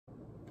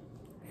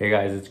Hey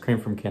guys, it's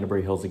Karim from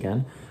Canterbury Hills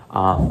again.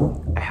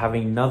 I have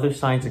another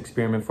science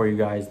experiment for you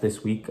guys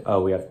this week.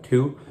 We have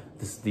two.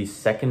 This is the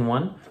second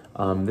one.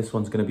 This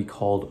one's gonna be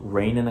called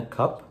Rain in a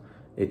Cup.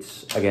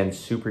 It's, again,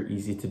 super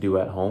easy to do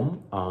at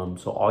home.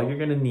 So all you're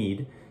gonna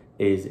need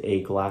is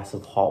a glass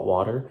of hot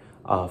water.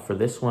 For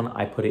this one,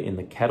 I put it in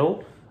the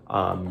kettle.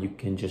 You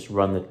can just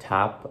run the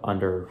tap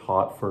under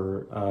hot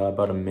for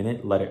about a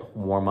minute, let it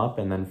warm up,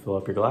 and then fill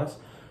up your glass.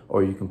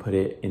 Or you can put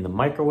it in the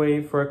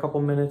microwave for a couple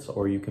minutes,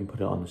 or you can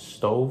put it on the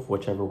stove,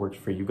 whichever works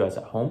for you guys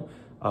at home.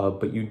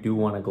 But you do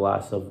want a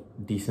glass of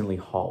decently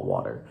hot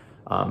water,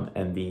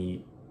 and the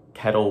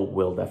kettle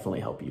will definitely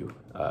help you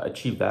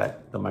achieve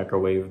that, the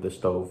microwave, the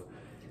stove,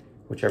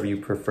 whichever you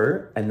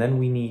prefer. And then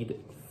we need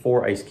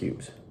 4 ice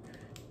cubes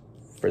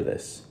for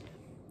this.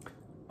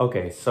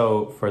 Okay,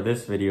 so for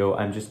this video,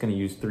 I'm just gonna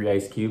use 3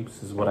 ice cubes.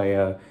 This is what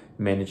I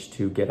managed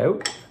to get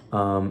out.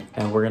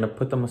 And we're gonna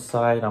put them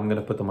aside. I'm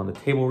gonna put them on the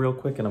table real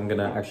quick, and I'm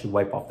gonna actually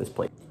wipe off this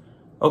plate.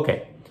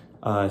 Okay,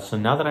 so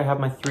now that I have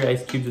my 3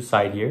 ice cubes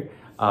aside here,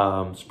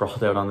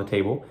 sprawled out on the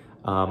table,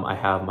 I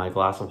have my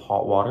glass of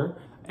hot water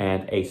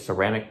and a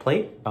ceramic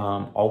plate.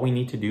 All we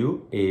need to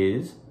do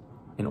is,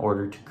 in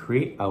order to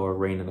create our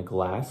rain in a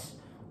glass,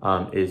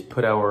 is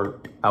put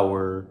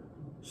our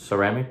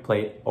ceramic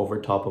plate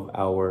over top of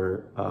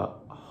our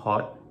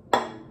hot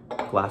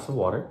glass of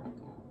water.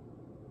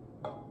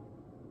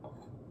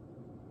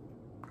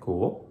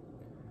 Cool.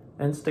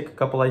 And stick a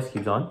couple ice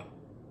cubes on.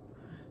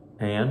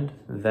 And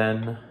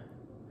then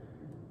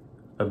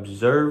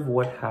observe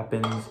what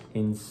happens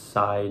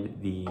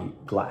inside the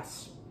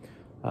glass.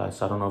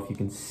 So I don't know if you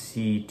can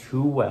see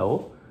too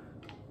well,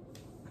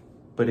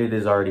 but it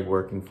is already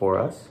working for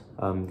us.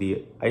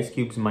 The ice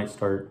cubes might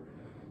start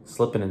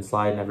slipping and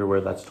sliding everywhere.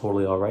 That's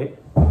totally all right.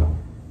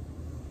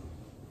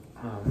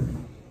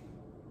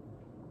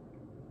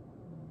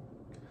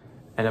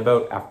 And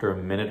about after a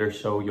minute or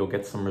so, you'll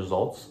get some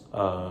results.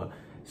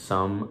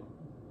 Some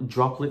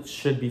droplets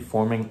should be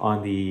forming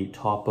on the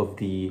top of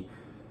the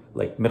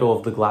middle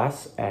of the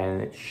glass,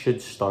 and it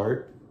should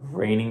start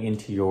raining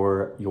into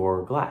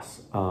your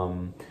glass.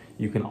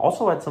 You can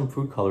also add some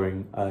food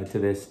coloring to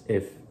this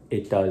if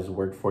it does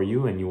work for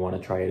you and you want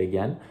to try it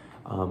again.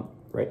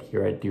 Right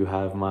here, I do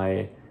have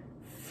my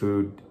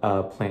food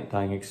plant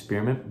dyeing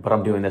experiment, but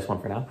I'm doing this one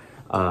for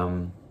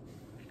now.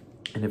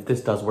 And if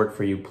this does work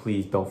for you,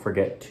 please don't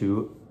forget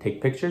to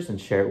take pictures and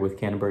share it with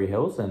Canterbury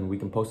Hills, and we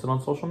can post it on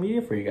social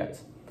media for you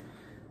guys.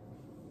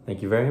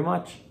 Thank you very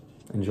much.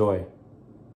 Enjoy.